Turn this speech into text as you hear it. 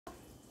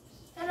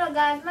Hello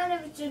guys, my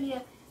name is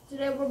Julia.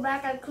 Today we're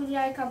back at คุณย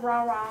ายขับร้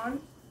าน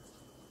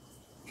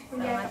ส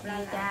วัสดี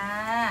จ้า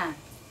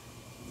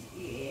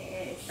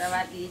ส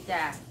วัสดีจ้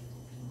า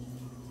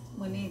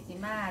มื้อนี้สิ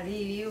มารี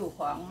วิวข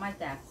องมา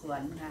จากสว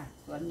นค่ะ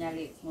สวนยาเ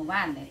ล็กหมู่บ้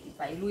านเนี่ยที่ไ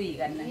ปลุย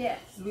กันนะ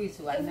ลุยส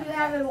วนนะ If you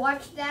haven't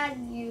watched that,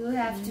 you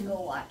have to go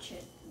watch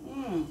it.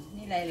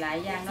 นี่หลาย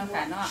ๆอย่างเนาะค่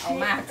ะเนาะเอา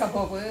มากระโบ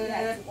เบิ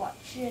ด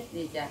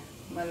นี่จ้ะ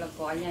มะละก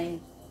อใหญ่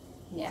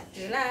เนี่ย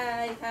คืออะไร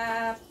ครั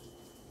บ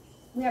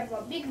We have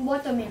a big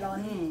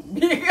watermelon.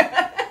 บิ๊ก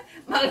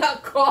มะละ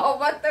กอ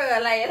วัตเตอร์อ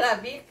ะไรล่ะ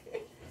บิ๊ก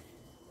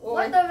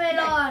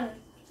Watermelon.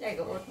 ใช่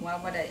ก็อดมา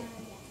บ่ได้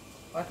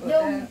ขอโทษ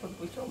นะคุณ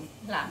ผู้ชม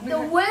หลัง The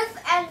width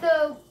and the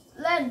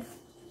length.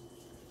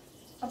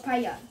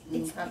 Papaya.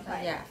 It's ครับ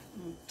papaya.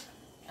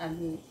 อัน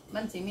นี้มั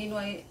นสิมีหน่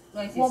วย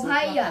สีสุก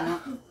เนาะ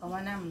เขามา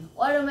นำ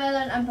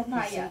Watermelon and สุ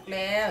papaya. กแ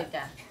ล้ว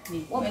จ้ะ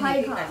นี่ไม่ได้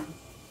กัน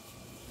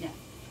เนี่ย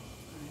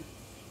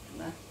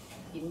นะ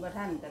กินบ่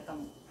ท่านก็ต้อง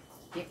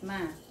เก็บมา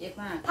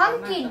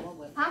Pumpkin.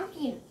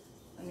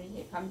 อัน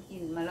นี้พัมกิ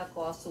นมะละก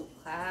อสุก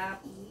ครับ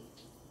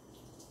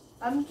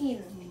Pumpkin.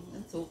 มั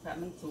นสุกค่ะ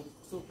มัน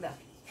สุกแล้ว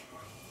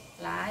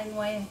หลายห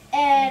น่วย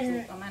And สุ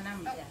กเอามาน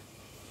ำจ้ะ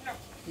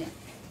เนี่ย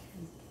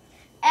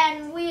and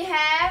we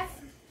have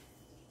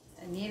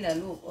อันนี้เหรอ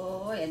ลูกโอ้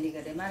ยอันนี้ก็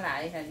ได้มาหลา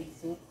ยค่ะนี่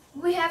สุก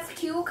we have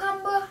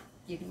cucumber.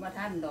 กินบ่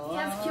ท่านดอก We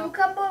have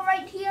cucumber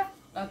right here.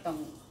 เราต้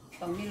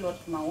องมีรถ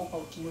เหมาเขา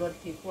รถ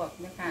ที่พวก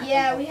นี่ค่ะ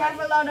Yeah, we have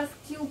a lot of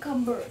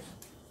cucumbers.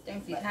 จัง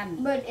สิท่าน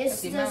But it's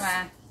สิ just มาว่า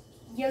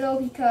yellow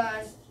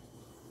because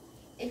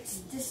it's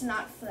just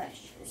not fresh.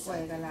 กล้วย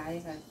ก็หลาย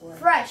ค่ะกล้วย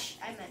Fresh,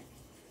 I meant.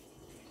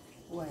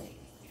 ก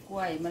ล้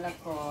วยมะละ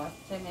กอ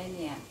ใช่ไหมเ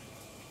นี่ย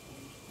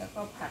แล้ว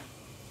ก็ผัก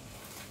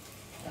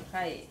ตะไค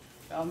ร้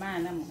เอามา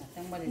น้ำค่ะ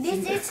จังบ่ได้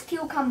This is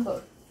cucumber.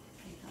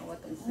 เอาว่า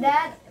ต้องซื้อ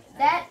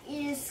That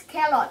is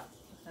carrot.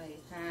 ใส่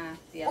ค่ะ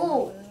เตรียม Oh.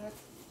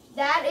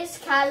 That is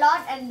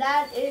carrot and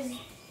that is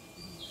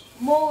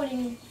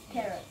moldy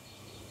carrot.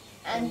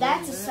 And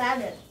that's a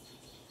salad.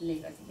 นี่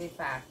ก็จะไป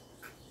ฝาก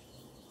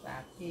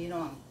พี่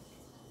น้อง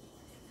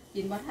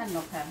กินบ่ทันหร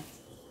อกค่ะ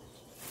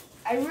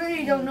I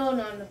really don't know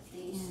none of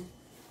these.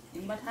 กิ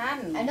นบ่ทัน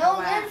I know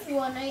this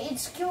one,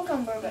 it's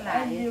cucumber, but I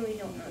really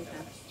don't know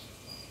that.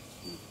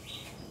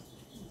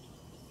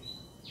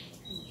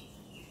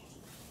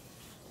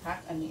 พัก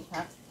อันนี้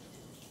พัก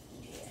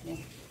นี่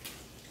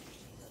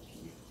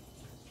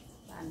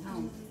บ้านเฮา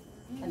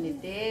อันนี้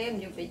เต็ม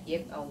อยู่ไปเก็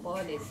บเอาบ่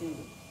ได้ซื้อ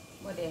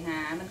บ่ได้หา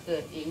มันเกิ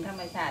ดเองธรร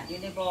มชาติอยู่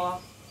ในบ่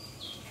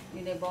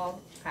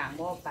ข้าง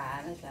บ่อปลา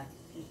นะจ๊ะ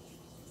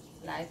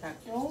หลายผัก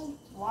Don't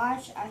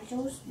watch, I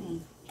chose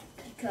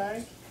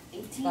because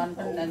ตอนเ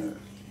พิ่นนั้น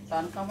ตอ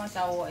นเขามาเซ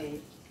าไอ้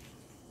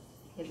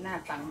เห็ดหน้า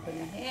ปังเพิ่น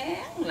แห้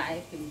งหลาย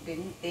เ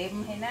ต็ม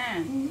ให้หน้า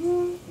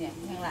เนี่ย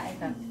แห้งหลาย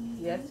ครับเ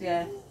หลือเสือ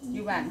อ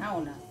ยู่บ้านเฮา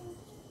น่ะ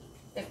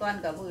แต่ก่อน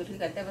กับมือถือ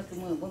กันแต่ว่า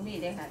มือบ่มี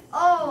เด้ค่ะ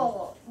Oh,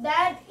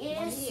 that บ่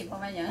มี is เพราะ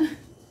ว่าหยัง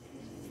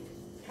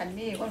คัน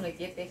มีคนก็เ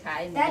ก็บไปขาย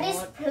that is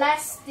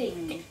plastic.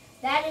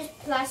 That is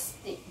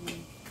plastic.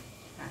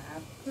 ครั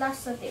บ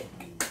Plastic.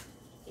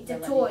 It's a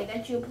toy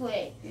that you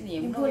play. ที่นี่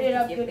มันก็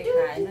เก็บไป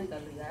ขายนั่นก็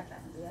เหลือค่ะ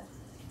เหลือ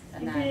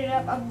You put it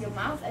up your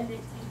mouth and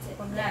then eat it.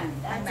 คนร้าน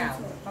ตั้งดาว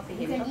That's a เขาไป toy. เ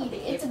ห็น You เขา can ไป eat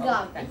it. เก็บ It's a เอา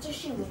gum. กัน It's a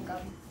chewing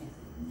gum.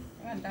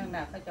 งั้นตั้งด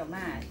าวเขาเจ้าม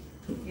า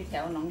อยู่แถ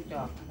วหนองจ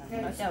อกเ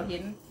ขาเจ้าเห็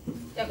น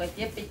เจ้าก็เ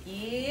จ็บไป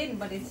กิน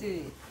บ่ได้ซื้อ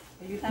ไป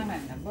อยู่ทางนั้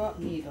นน่ะบ่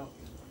มีดอก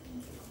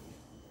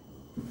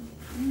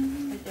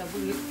เขาเจ้าบ่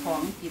ยึดขอ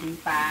งกิน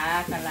ปลา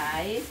กระไหล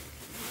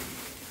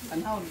กัน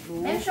เฮาดู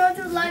Make sure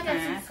to like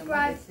and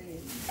subscribe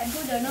and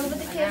put the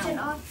notification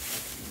on.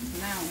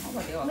 น้าเขา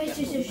บ่ได้ออก Make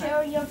sure to share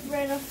with your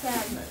friend or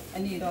family. อั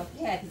นนี้ดอกแ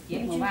ค่ที่เก็บ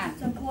Make เมื่อ sure วาน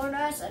to support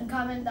us and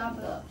comment down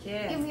below.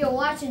 Yeah. If you're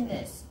watching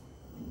this,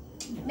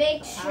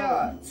 make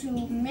sure to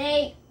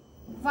make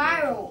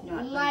viral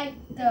like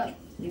the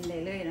กินได้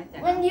เลยนะจ๊ะ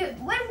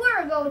when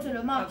we're going to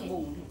the ผัก market.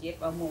 บุ้งที่เก็บ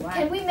เอาเมื่อวาน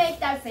Can we make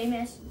that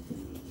famous?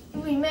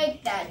 If we make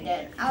that,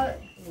 then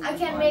I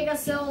can make a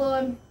solo.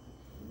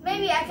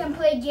 Maybe I can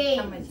play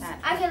games.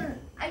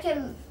 I can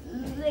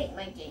link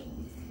my game.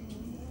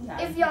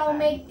 If y'all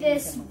make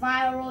this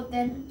viral,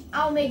 then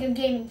I'll make a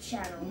gaming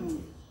channel.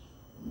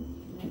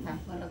 นี่ค่ะ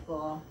มะละก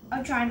อ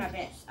I'll try my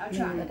best. I'll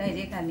ก็ try. ได้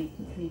ด้วยกันนี่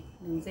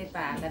หนึ่งใส่ป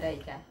ลาก็ได้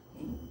จ้ะ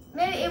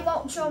Maybe it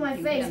won't show my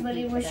face, but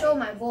it will show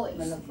my มะ voice.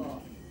 ละกอ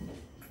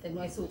แต่ห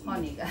น่วยสูบข้อ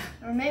นี้ก็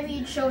Or maybe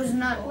it shows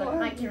none, but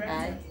my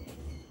character.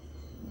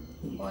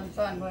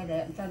 ซ่อนไว้แล้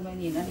วซ่อนไว้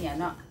นี่นะเนี่ย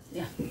เนาะเ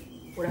นี่ย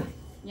กูละ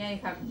ใหญ่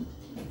ครับ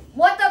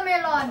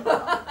Watermelon.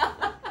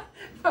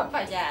 พ่อพ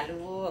ญาลู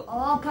ก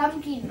Oh,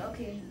 pumpkin.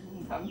 Okay.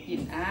 ทำกิน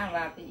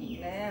ว่าไปอีก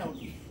แล้ว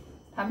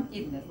ทำกิ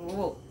นนะลู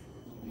ก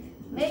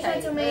Make sure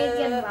to make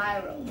it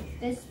viral.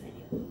 This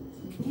video.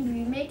 If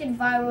you make it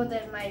viral,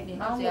 then my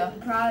mom will be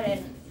proud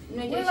and ห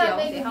น่วยเชียว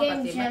สิเขาก็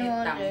สิมาเห็น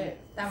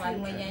ต่ำ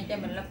หน่วยใหญ่จะ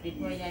มันรับติด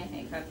หน่วยใหญ่ให้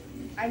ครับ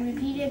I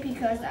repeat it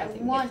because I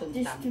want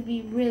this to be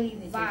really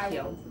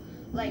viral.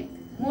 Like,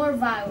 more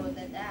viral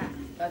than that.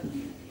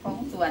 ของ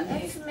สวน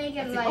นี่ Let's make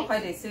it เขา like ค่อย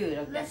ได้ซื้อแ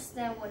ล้ว less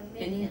than 1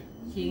 เป็น million.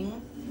 ขิง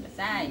ไ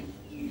ส้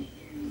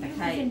You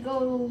can go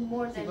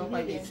more than ก็ไป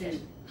ไปซื้อ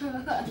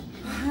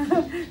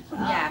คุ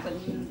ณยาเป็น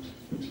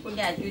คุณ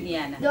ยาจูเนีย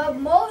นะ The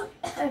most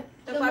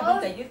แต่ว่าเป็น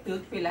แต่ยึดตึ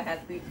กไปละค่ะ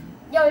ตึก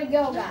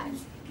Yo guys,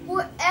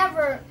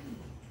 whoever,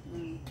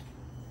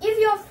 if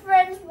your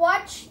friends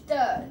watch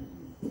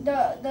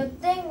the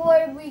thing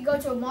where we go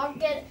to a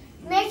market,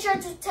 make sure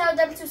to tell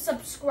them to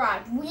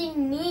subscribe. We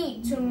need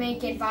to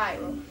make it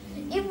viral.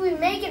 If we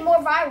make it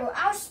more viral,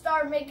 I'll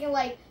start making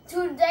like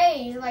 2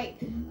 days, like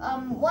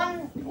one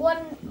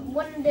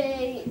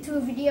day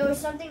 2 videos or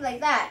something like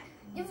that.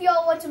 If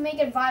y'all want to make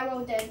it viral,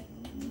 then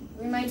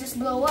we might just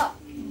blow up.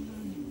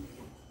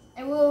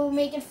 And we'll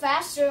make it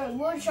faster.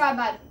 We'll try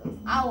by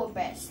our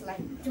best,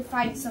 like to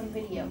find some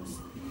videos.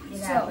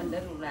 So,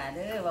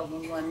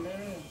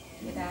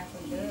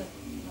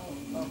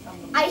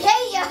 I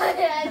hate you.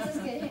 I'm just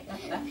kidding.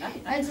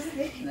 I'm just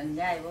kidding.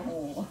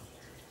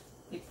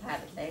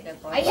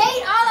 I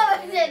hate all of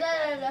it.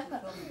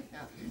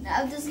 No,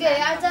 I'm just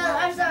kidding. I'm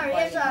sorry.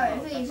 I'm sorry.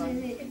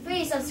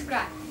 Please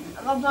subscribe.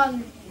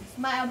 Apologies.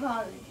 My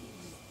apologies.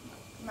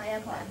 My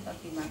apologies.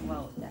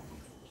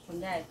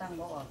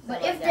 But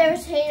if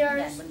there's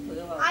haters,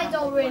 I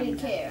don't really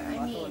care. I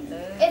mean,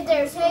 if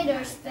there's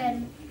haters, then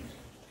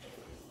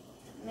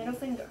middle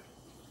finger.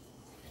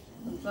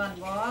 ก่อน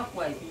บ่ป่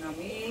วยพี่น้อง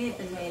มี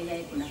ตึงใหญ่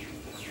ๆพุ่นน่ะ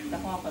ตะ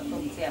ฮอข้าวต้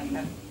มแซ่บค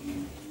รับ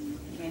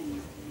แม่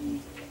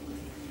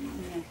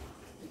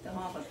นี่ตะฮ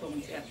อข้าวต้ม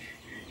แซ่บ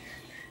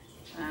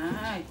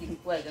กิน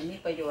กล้วยก็มี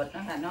ประโยชน์น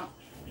ะคะเนาะ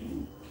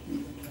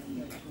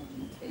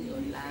ประโย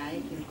ชน์หลาย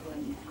กินกล้วย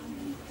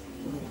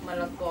มะ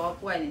ละกอ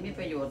กล้วยนี่มี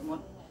ประโยชน์หมด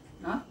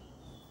เนาะ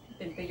เ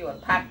ป็นประโยช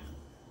น์ผัก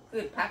พื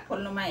ชผักผ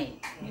ลไม้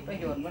มีประ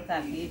โยชน์บ่ซั่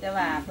นดีแต่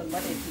ว่าเพิ่นบ่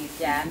ได้ฉีด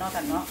ยาเนาะ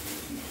กันเนาะ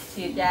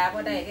ฉีดยาบ่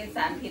ได้ส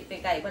ารพิษไป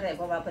ไกลบ่ได้เ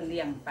พราะว่าเพิ่นเ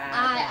ลี้ยงปลา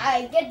I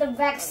get the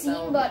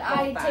vaccine but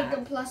I take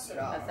the plaster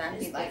off. สาร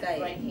พิษไปไกล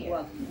พว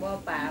กบ่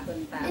ปลาเพิ่น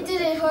ปลา It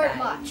didn't hurt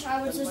much. I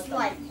was just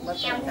like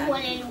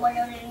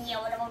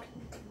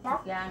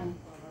ย่าง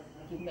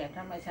กินแบบธ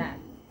รรมชาติ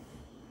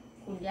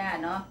คุณย่า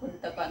เนาะคุณ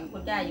แต่ก่อนคุ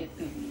ณย่าอยู่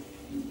ตึก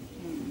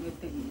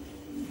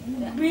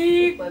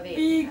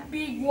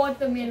big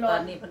watermelon ตอ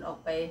นนี้เพิ่นออก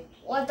ไป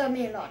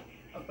watermelon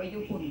ออกไปอ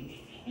ยู่พุ่น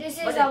This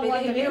is บ่ a ได้ไป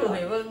รีวิว watermelon ใ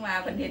ห้เบิ่งมา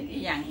เพิ่นเฮ็ดอี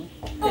หยัง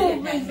เฮ็ด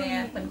หยังแน่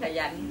เพิ่นข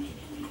ยัน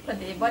เพิ่น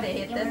บ่ได้เ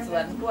ฮ็ดแต่สว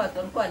นครัว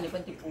นี่เ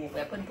พิ่นสิปลูกแบ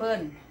บเพิ่น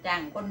จ้า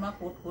งคนมา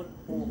ขุดป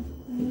ลูก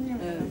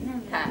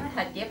ถ้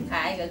าเจ็บข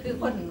ายก็คือ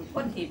ค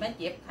นที่มาเ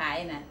จ็บขาย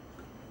น่ะ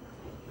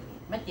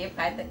มาเจ็บข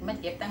ายมา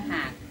เจ็บต่างห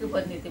ากคือเ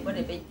พิ่นนี่สิบ่ไ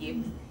ด้ไปเจ็บ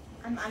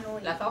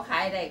แล้วเขาขา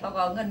ยได้เขาก็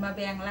เอาเงินมาแ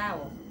บ่งเล่า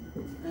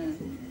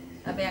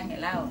มาแบ่งให้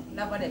เล่าแ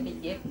ล้วบ่ได้ไป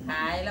เจ็บข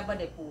ายแล้วบ่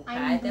ได้ปลูกข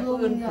ายแต่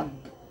พื้น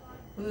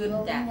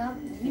จ้ะ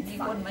มี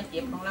คนมาเจ็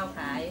บของเรา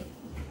ขาย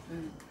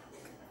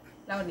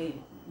เรานี่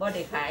บ่ไ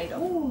ด้ขายดอก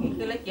นี่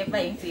คือเราเก็บไป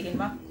จังซี่เห็น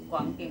บ่ก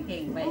องเก่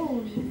งๆไป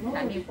ถ้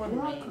ามีคน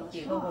ไป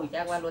ที่เขาฮู้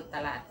จักว่ารถต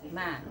ลาดสิ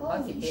มาเขา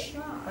สิ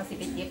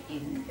ไปเจ็บเอ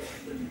ง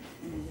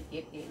เก็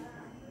บเอง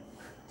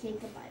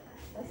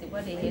เราสิบ่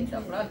ได้เฮ็ดด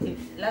อกเรา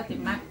สิ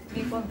มัก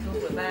มีความสุข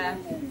แบบว่า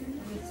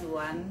มีสว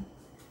น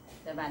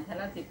แต่บ้านถ้าเ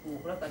ราสิปลู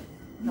กเรา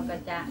ก็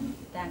จ้า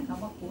งเขา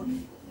มาขุด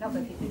เราก็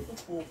สิ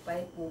ปลูกไป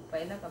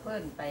แล้วก็เพิ่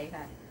นไป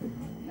ค่ะ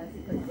เราสิ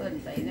เพิ่น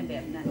ไปในแบ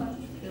บนั้น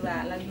คือว่า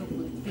เราอยู่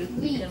ตึก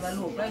จนว่า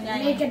ลูกเราใหญ่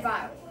ลูก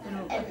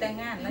ก็แต่ง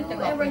งานแล้วจะ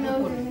ออกไปญี่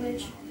ปุ่น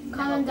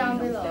Comment down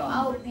below.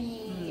 I'll be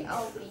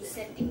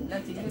sending the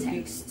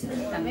text.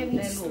 Maybe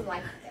just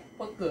like that. พ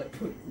อเกิด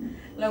ผุด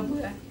เราเ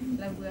บื่อ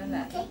แหล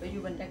ะไปอ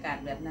ยู่บรรยากาศ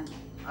แบบนั้น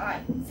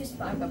Alright, fist แ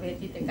ล้ว bump. ก็เป็น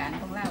กิจการ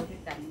ของเราที่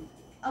กัน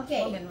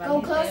Okay, go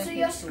close to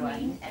your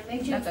screen and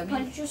make sure to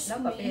punch your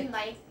screen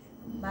like.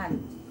 บ้าน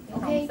ของ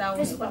เซาห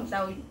รือคนเซ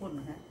าญี่ปุ่น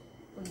ค่ะ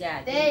คุณยาย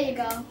There you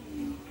go.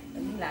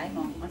 มีหลายห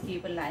ม่องบางที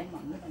เป็นหลายหม่อ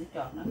งไม่ต้องจ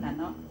อดเนาะค่ะ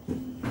เนาะ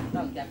น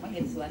อกจากมาเ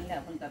ห็นสวนแล้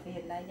วคนกับไปเ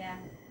ห็นหลายอย่าง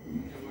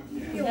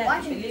ไป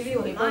รีวิว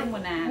ให้เบิ่งมื้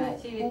อหน้า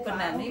ชีวิตคน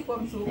นั้นมีควา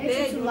มสุขเด้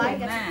อยู่ตร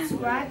งหน้า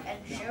subscribe and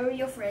share with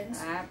your friends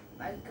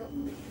by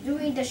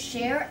doing the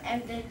share and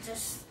then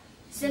just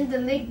send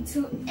the link to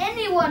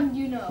anyone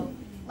you know,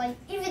 like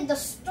even the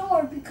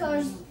store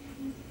because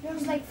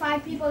there's like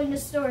 5 people in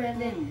the store and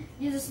then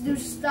you just do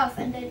stuff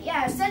and then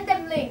send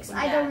them links.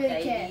 I don't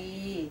really care.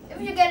 If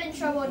you get in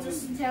trouble,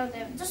 just tell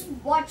them. Just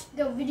watch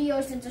the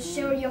videos and just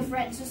share with your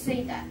friends. Just say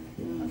that.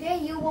 Okay,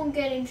 you won't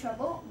get in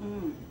trouble,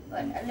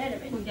 but a little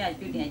bit. คุณยาย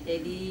จุดเนี่ยใจ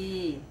ดี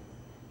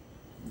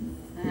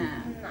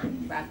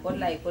ฝากกด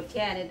ไลค์กดแช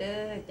ร์เด้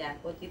อจาก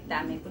กดติดตา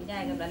มให้คุณยา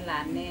ยกับหลา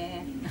นๆแน่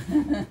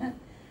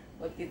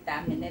กดติดตา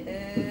มให้เ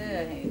ด้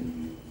อ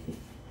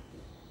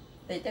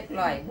แต่จัก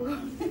ลอย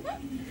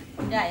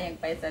คุณยายยัง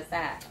ไปซ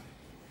า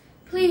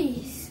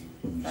Please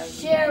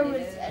share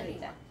with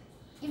anyone.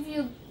 If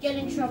you get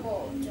in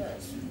trouble,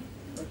 just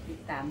กดติด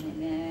ตามให้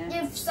แน่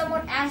if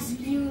someone asks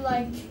you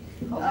like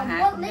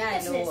what link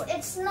is this,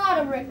 it's not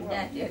a Rick roll.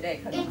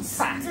 It's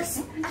just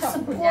a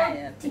support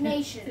to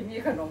nation. มี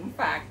ขนม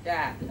ฝากจ้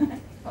ะ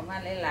เขามา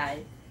หลาย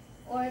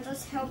or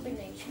just helping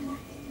nation.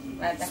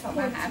 ว่าจะเขาม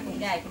าหาคุณ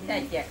ยาย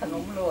แจกขน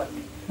มโหลด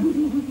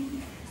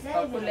ข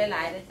อบคุณหล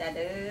ายๆนะจ๊ะเ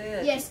ด้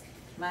อ Yes,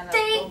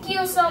 Thank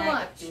you so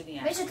much.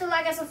 Make sure to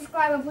like and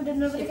subscribe and put the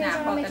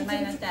notification on. Make sure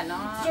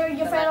to share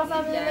your friend or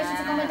family. Make sure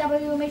to comment down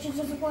below. Make sure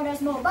to support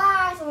us more.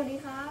 Bye. สวัสดี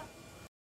ครับ